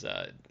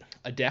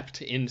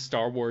adept in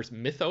Star Wars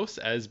mythos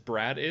as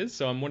Brad is.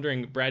 So I'm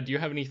wondering, Brad, do you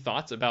have any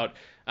thoughts about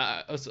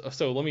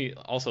so let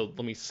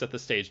me set the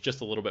stage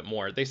just a little bit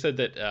more. They said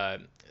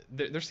that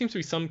there seems to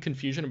be some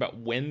confusion about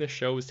when the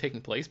show is taking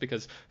place,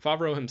 because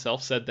Favreau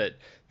himself said that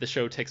the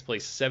show takes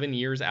place 7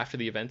 years after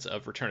the events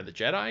of Return of the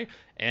Jedi,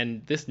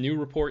 and this new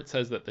report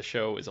says that the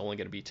show is only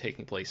going to be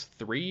taking place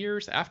 3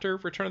 years after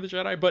Return of the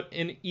Jedi. But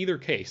in either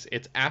case,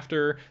 it's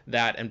after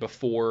that and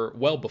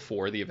well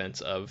before the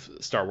events of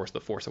Star Wars: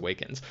 The Force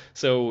Awakens.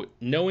 So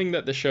knowing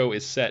that the show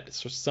is set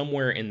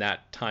somewhere in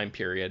that time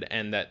period,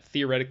 and that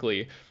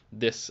theoretically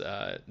this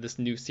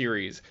new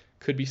series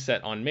could be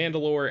set on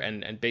Mandalore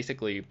and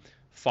basically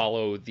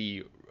follow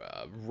the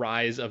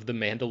rise of the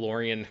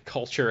Mandalorian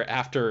culture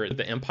after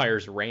the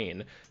Empire's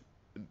reign.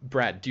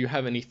 Brad, do you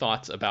have any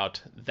thoughts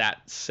about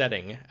that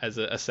setting as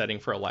a setting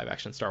for a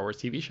live-action Star Wars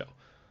TV show?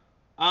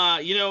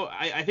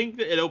 I think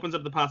that it opens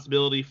up the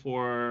possibility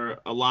for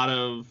a lot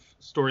of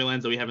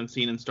storylines that we haven't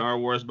seen in Star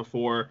Wars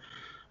before,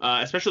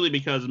 especially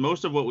because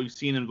most of what we've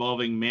seen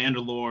involving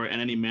Mandalore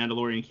and any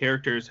Mandalorian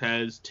characters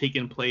has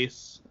taken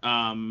place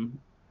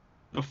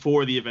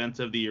before the events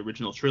of the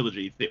original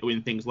trilogy,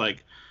 in things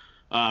like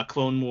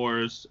Clone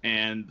Wars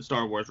and the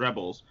Star Wars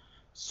Rebels.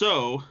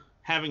 So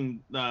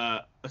having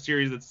a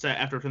series that's set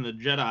after Return of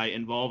the Jedi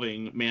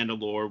involving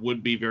Mandalore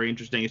would be very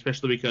interesting,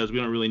 especially because we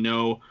don't really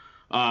know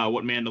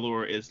what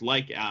Mandalore is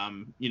like,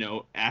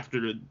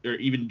 after or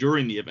even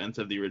during the events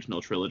of the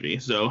original trilogy.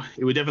 So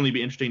it would definitely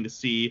be interesting to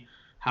see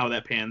how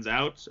that pans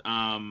out.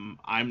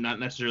 I'm not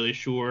necessarily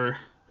sure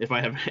if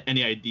I have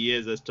any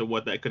ideas as to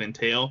what that could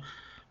entail.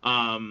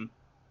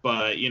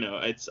 But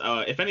it's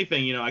if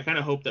anything, I kind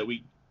of hope that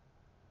we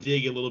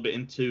dig a little bit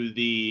into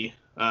the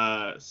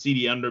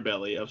seedy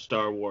underbelly of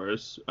Star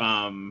Wars.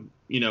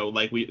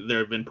 There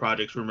have been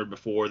projects rumored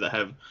before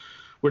that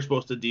we're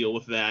supposed to deal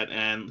with that,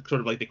 and sort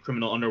of like the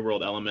criminal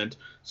underworld element.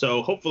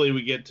 So hopefully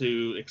we get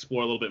to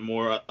explore a little bit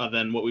more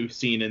than what we've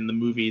seen in the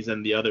movies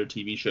and the other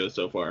TV shows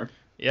so far.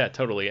 Yeah,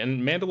 totally.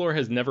 And Mandalore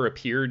has never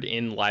appeared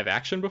in live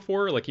action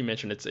before. Like you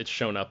mentioned, it's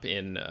shown up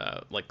in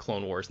like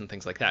Clone Wars and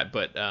things like that,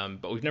 but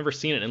we've never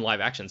seen it in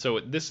live action.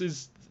 So this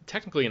is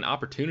technically an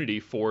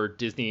opportunity for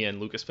Disney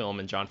and Lucasfilm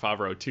and Jon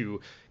Favreau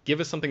to give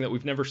us something that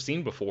we've never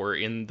seen before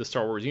in the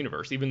Star Wars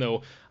universe, even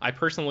though I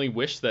personally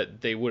wish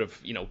that they would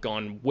have,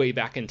 gone way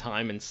back in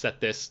time and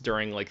set this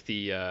during like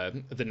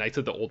the Knights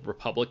of the Old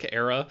Republic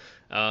era.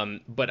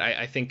 But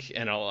I think,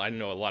 and I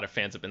know a lot of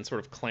fans have been sort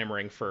of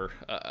clamoring for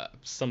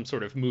some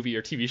sort of movie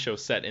or TV show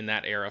set in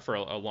that era for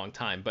a long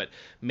time. But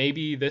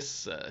maybe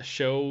this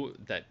show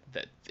that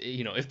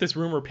if this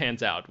rumor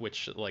pans out,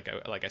 which like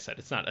I said,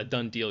 it's not a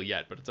done deal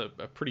yet, but it's a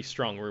pretty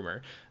strong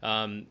rumor.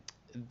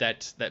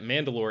 That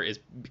Mandalore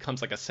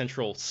becomes like a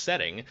central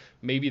setting,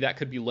 maybe that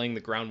could be laying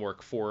the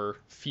groundwork for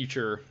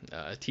future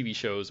TV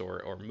shows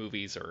or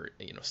movies or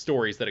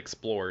stories that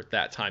explore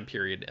that time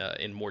period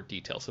in more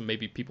detail. So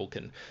maybe people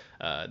can,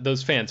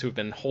 those fans who have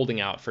been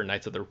holding out for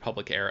Knights of the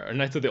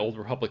Old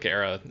Republic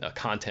era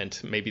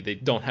content, maybe they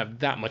don't have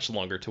that much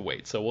longer to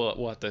wait. So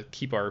we'll have to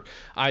keep our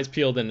eyes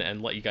peeled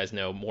and let you guys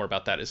know more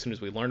about that as soon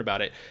as we learn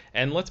about it.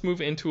 And let's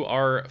move into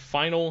our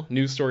final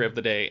news story of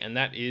the day, and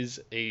that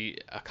is a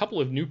couple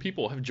of new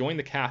people have joined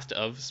the cast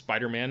of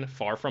Spider-Man: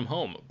 Far From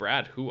Home.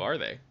 Brad, who are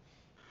they?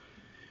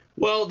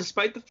 Well,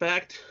 despite the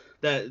fact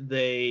that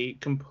they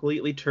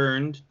completely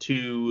turned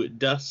to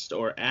dust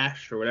or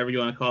ash or whatever you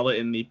want to call it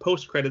in the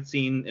post-credit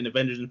scene in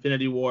Avengers: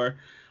 Infinity War,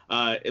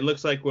 It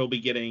looks like we'll be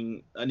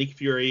getting Nick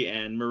Fury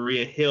and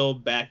Maria Hill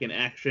back in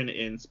action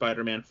in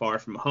Spider-Man Far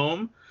From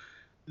Home.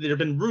 There have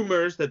been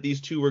rumors that these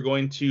two were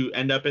going to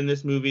end up in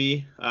this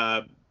movie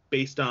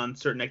based on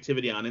certain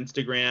activity on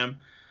Instagram.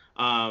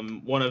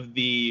 One of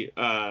the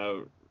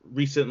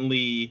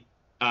recently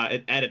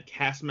added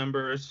cast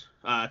members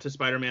to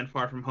Spider-Man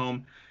Far From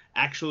Home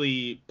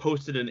actually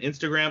posted an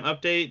Instagram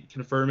update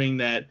confirming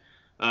that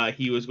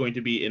he was going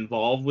to be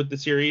involved with the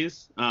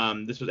series.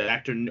 This was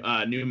actor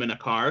Newman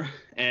Akar,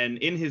 and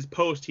in his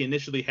post, he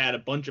initially had a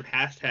bunch of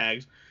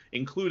hashtags,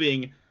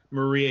 including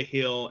Maria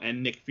Hill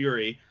and Nick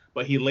Fury,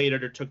 but he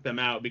later took them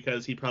out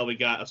because he probably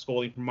got a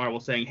scolding from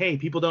Marvel saying, "Hey,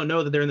 people don't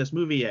know that they're in this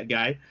movie yet,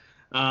 guy."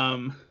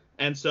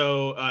 And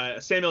so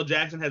Samuel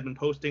Jackson has been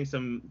posting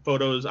some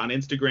photos on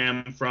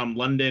Instagram from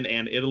London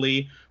and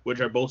Italy, which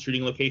are both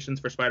shooting locations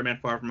for Spider-Man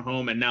Far From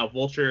Home. And now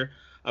Vulture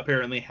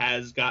apparently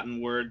has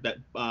gotten word that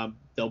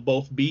they'll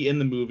both be in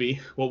the movie.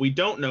 What we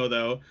don't know,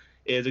 though,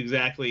 is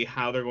exactly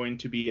how they're going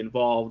to be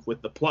involved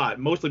with the plot,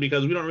 mostly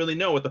because we don't really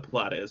know what the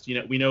plot is.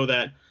 We know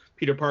that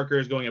Peter Parker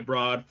is going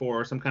abroad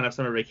for some kind of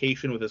summer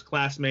vacation with his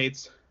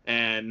classmates,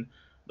 and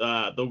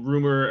the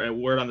rumor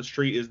and word on the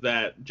street is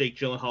that Jake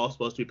Gyllenhaal is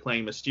supposed to be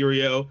playing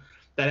Mysterio.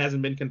 That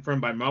hasn't been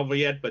confirmed by Marvel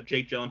yet, but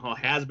Jake Gyllenhaal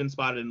has been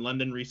spotted in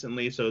London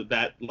recently, so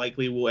that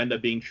likely will end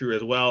up being true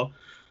as well.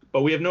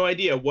 But we have no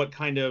idea what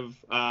kind of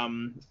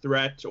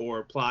threat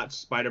or plot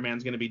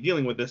Spider-Man's going to be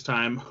dealing with this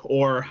time,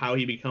 or how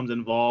he becomes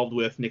involved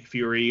with Nick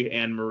Fury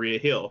and Maria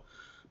Hill.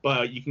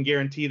 But you can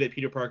guarantee that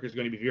Peter Parker is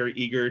going to be very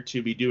eager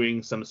to be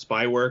doing some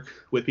spy work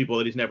with people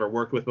that he's never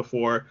worked with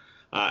before.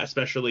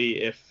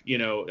 Especially if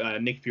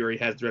Nick Fury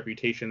has the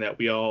reputation that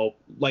we all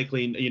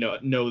likely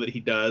know that he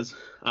does,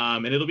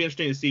 and it'll be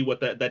interesting to see what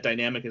that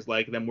dynamic is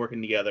like, them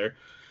working together.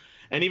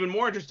 And even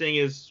more interesting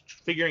is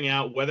figuring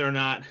out whether or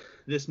not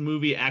this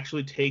movie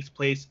actually takes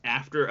place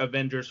after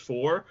Avengers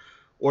 4,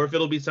 or if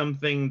it'll be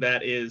something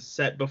that is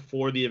set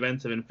before the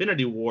events of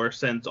Infinity War,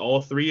 since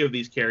all three of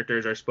these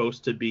characters are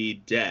supposed to be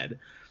dead.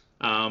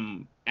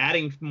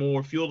 Adding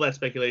more fuel to that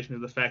speculation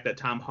is the fact that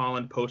Tom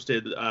Holland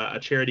posted a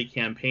charity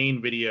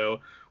campaign video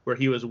where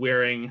he was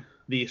wearing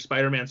the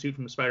Spider-Man suit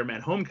from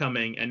Spider-Man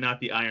Homecoming and not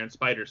the Iron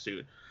Spider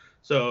suit.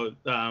 So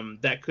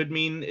that could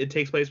mean it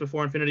takes place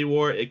before Infinity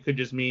War. It could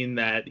just mean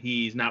that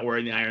he's not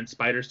wearing the Iron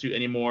Spider suit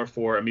anymore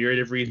for a myriad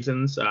of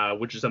reasons,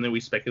 which is something we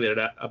speculated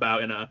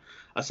about in a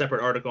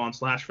separate article on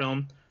Slash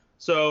Film.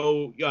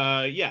 So,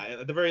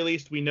 at the very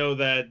least, we know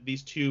that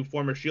these two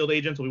former S.H.I.E.L.D.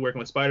 agents will be working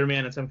with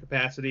Spider-Man in some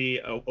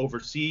capacity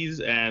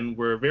overseas, and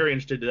we're very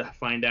interested to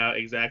find out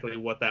exactly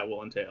what that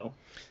will entail.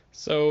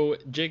 So,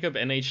 Jacob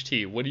and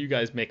HT, what do you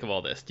guys make of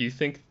all this? Do you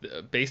think,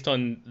 based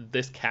on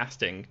this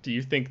casting, do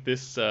you think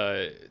this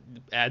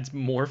adds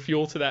more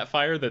fuel to that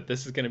fire, that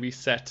this is going to be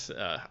set,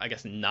 I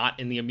guess, not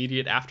in the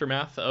immediate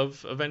aftermath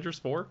of Avengers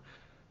 4?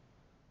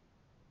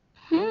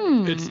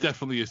 It's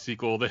definitely a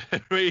sequel.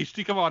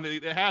 HT, come on,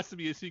 it has to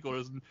be a sequel.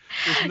 There's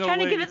no trying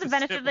way to give it the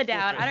benefit of the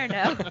doubt. I don't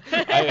know.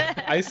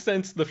 I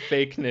sense the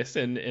fakeness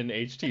in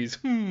HT's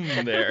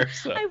there.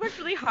 So. I worked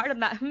really hard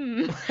on that.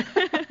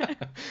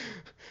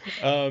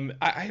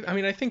 I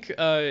mean, I think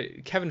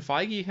Kevin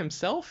Feige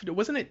himself,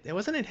 wasn't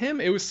it him?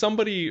 It was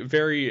somebody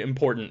very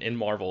important in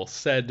Marvel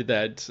said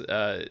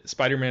that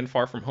Spider-Man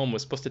Far From Home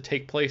was supposed to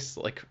take place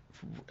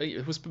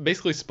it was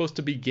basically supposed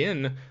to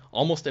begin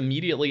almost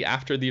immediately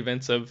after the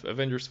events of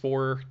Avengers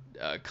 4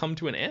 come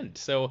to an end.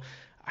 So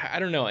I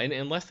don't know, and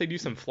unless they do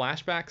some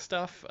flashback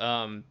stuff,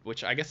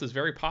 which I guess is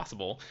very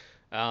possible.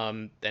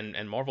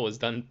 And Marvel has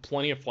done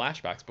plenty of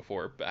flashbacks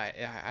before. But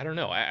I don't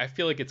know. I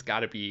feel like it's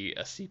got to be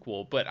a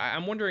sequel. But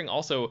I'm wondering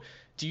also,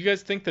 do you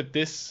guys think that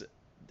this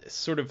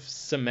sort of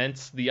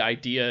cements the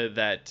idea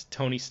that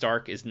Tony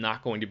Stark is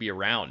not going to be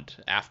around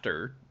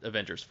after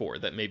Avengers 4,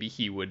 that maybe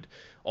he would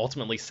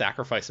ultimately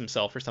sacrifice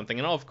himself or something?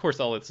 And of course,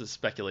 all this is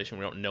speculation.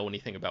 We don't know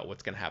anything about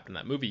what's going to happen in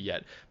that movie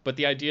yet. But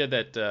the idea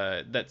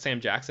that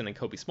Sam Jackson and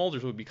Kobe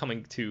Smulders would be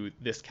coming to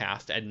this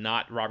cast and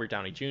not Robert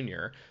Downey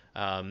Jr.,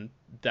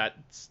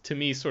 that's, to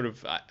me, sort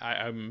of,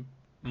 I'm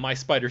my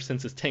spider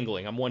sense is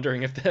tingling. I'm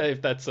wondering if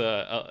that's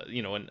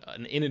an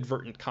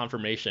inadvertent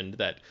confirmation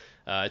that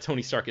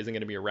Tony Stark isn't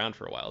going to be around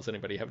for a while. Does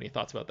anybody have any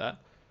thoughts about that?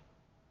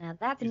 Now,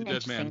 that's an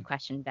interesting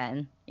question,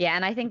 Ben. Yeah,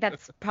 and I think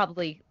that's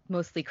probably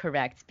mostly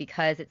correct,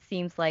 because it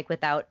seems like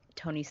without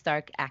Tony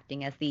Stark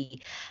acting as the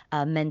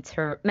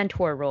mentor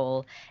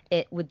role,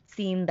 it would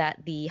seem that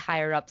the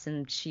higher ups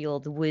in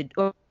S.H.I.E.L.D. would,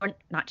 or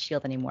not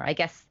S.H.I.E.L.D. anymore. I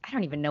guess I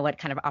don't even know what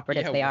kind of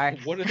operatives they are.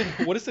 What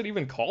is it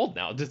even called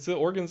now? Does the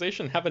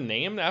organization have a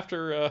name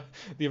after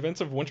the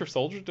events of Winter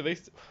Soldier?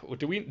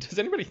 Does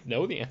anybody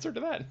know the answer to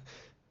that?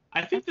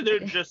 I think that they're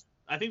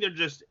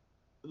just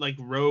like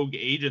rogue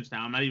agents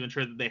now. I'm not even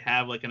sure that they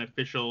have like an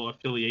official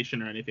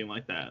affiliation or anything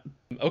like that.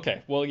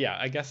 Okay, well, yeah,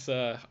 I guess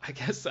I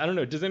don't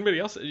know. Does anybody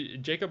else,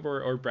 Jacob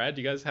or Brad,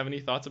 do you guys have any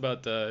thoughts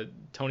about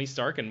Tony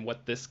Stark and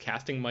what this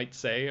casting might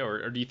say,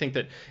 or do you think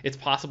that it's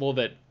possible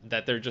that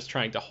they're just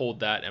trying to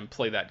hold that and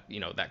play that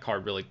that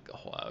card really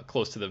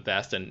close to the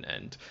vest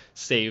and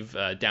save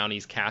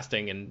Downey's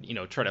casting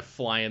and try to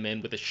fly him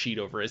in with a sheet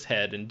over his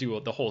head and do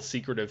the whole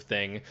secretive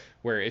thing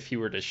where if he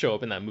were to show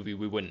up in that movie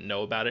we wouldn't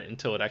know about it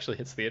until it actually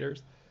hits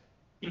theaters?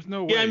 There's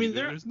no way. Yeah, I mean,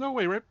 there's no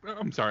way, right?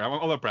 I'm sorry.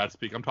 I'll let Brad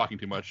speak. I'm talking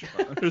too much.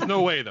 There's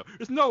no way, though.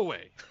 There's no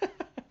way.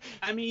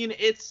 I mean,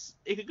 it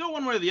could go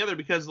one way or the other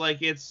because,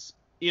 like, it's,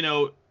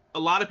 a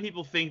lot of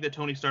people think that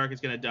Tony Stark is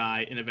going to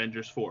die in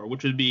Avengers 4,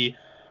 which would be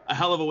a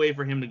hell of a way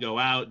for him to go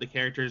out. The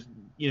characters,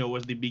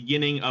 was the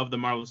beginning of the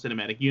Marvel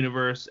Cinematic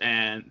Universe,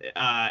 and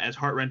as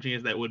heart-wrenching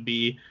as that would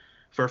be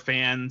for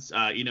fans,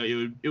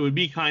 it would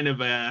be kind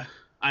of a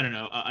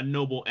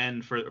noble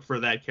end for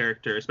that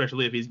character,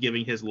 especially if he's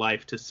giving his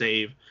life to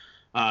save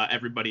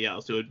everybody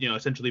else. It would,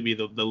 essentially be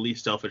the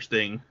least selfish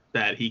thing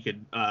that he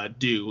could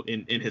do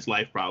in his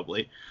life,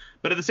 probably.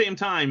 But at the same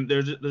time,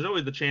 there's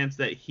always the chance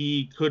that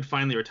he could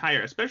finally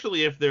retire,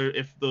 especially if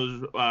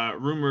those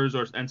rumors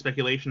and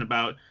speculation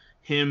about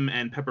him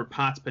and Pepper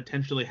Potts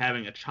potentially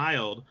having a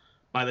child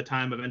by the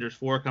time Avengers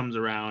 4 comes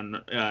around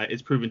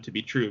is proven to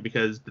be true,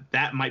 because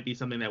that might be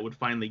something that would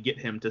finally get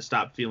him to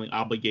stop feeling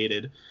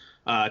obligated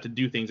to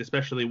do things,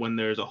 especially when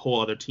there's a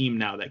whole other team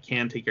now that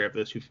can take care of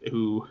this,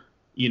 who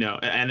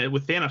and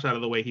with Thanos out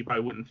of the way, he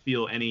probably wouldn't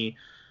feel any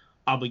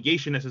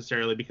obligation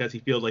necessarily because he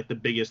feels like the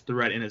biggest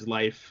threat in his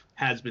life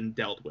has been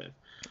dealt with.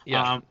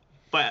 Yeah.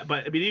 But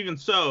I mean, even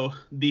so,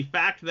 the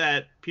fact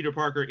that Peter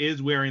Parker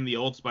is wearing the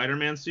old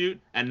Spider-Man suit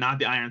and not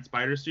the Iron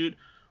Spider suit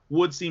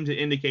would seem to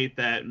indicate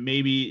that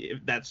maybe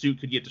if that suit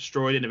could get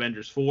destroyed in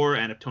Avengers 4,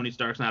 and if Tony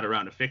Stark's not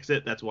around to fix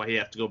it, that's why he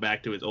has to go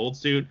back to his old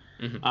suit.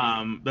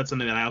 Mm-hmm. That's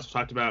something that I also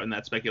talked about in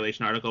that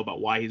speculation article about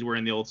why he's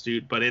wearing the old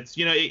suit. But it's,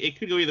 it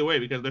could go either way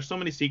because there's so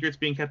many secrets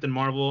being kept in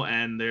Marvel,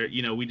 and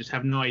we just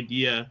have no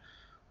idea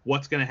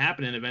what's going to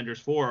happen in Avengers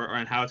 4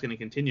 and how it's going to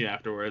continue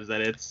afterwards,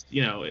 that it's,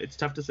 it's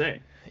tough to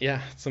say.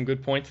 Yeah, some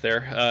good points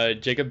there.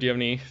 Jacob, do you have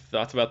any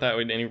thoughts about that?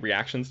 Any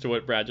reactions to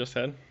what Brad just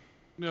said?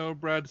 No,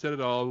 Brad said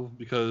it all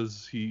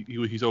because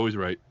he's always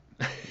right.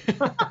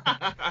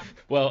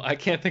 Well, I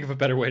can't think of a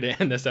better way to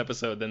end this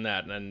episode than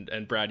that.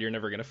 And Brad, you're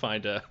never going to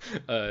find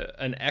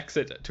an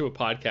exit to a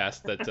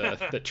podcast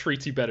that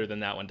treats you better than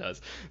that one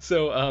does.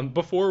 So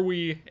before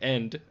we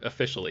end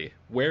officially,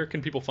 where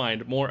can people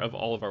find more of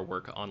all of our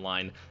work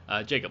online?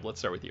 Jacob, let's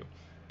start with you.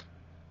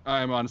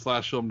 I'm on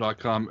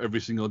slashfilm.com every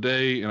single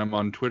day, and I'm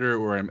on Twitter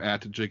where I'm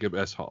at Jacob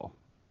S. Hall.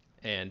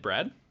 And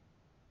Brad?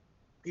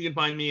 You can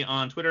find me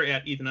on Twitter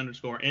at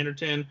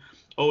Ethan_Anderton,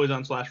 always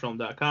on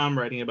slashfilm.com,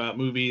 writing about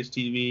movies,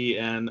 TV,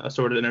 and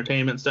assorted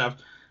entertainment stuff.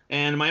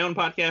 And my own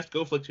podcast,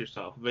 Go Flix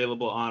Yourself,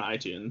 available on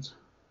iTunes.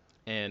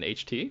 And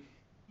HT?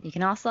 You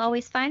can also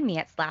always find me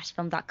at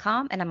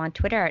slashfilm.com, and I'm on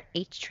Twitter at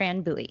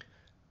HTranBuoy.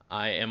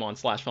 I am on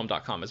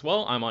slashfilm.com as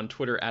well. I'm on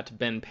Twitter at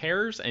Ben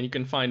Pears, and you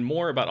can find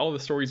more about all the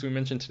stories we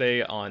mentioned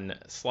today on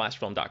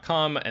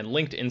slashfilm.com and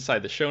linked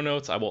inside the show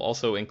notes. I will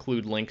also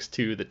include links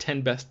to the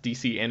 10 best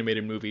DC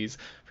animated movies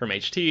from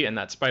HT and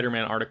that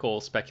Spider-Man article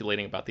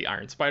speculating about the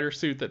Iron Spider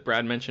suit that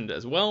Brad mentioned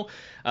as well.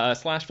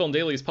 Slash Film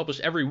Daily is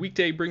published every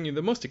weekday, bringing you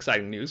the most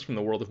exciting news from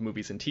the world of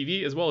movies and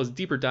TV, as well as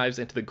deeper dives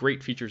into the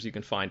great features you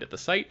can find at the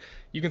site.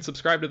 You can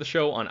subscribe to the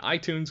show on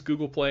iTunes,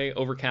 Google Play,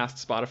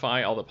 Overcast,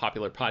 Spotify, all the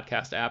popular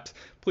podcast apps.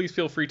 Please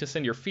feel free to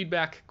send your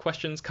feedback,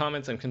 questions,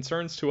 comments, and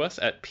concerns to us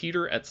at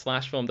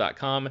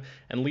peter@slashfilm.com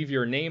and leave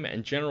your name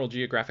and general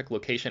geographic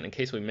location in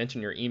case we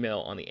mention your email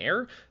on the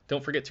air.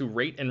 Don't forget to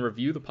rate and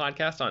review the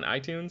podcast on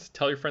iTunes.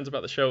 Tell your friends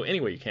about the show any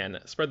way you can.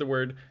 Spread the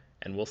word,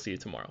 and we'll see you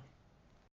tomorrow.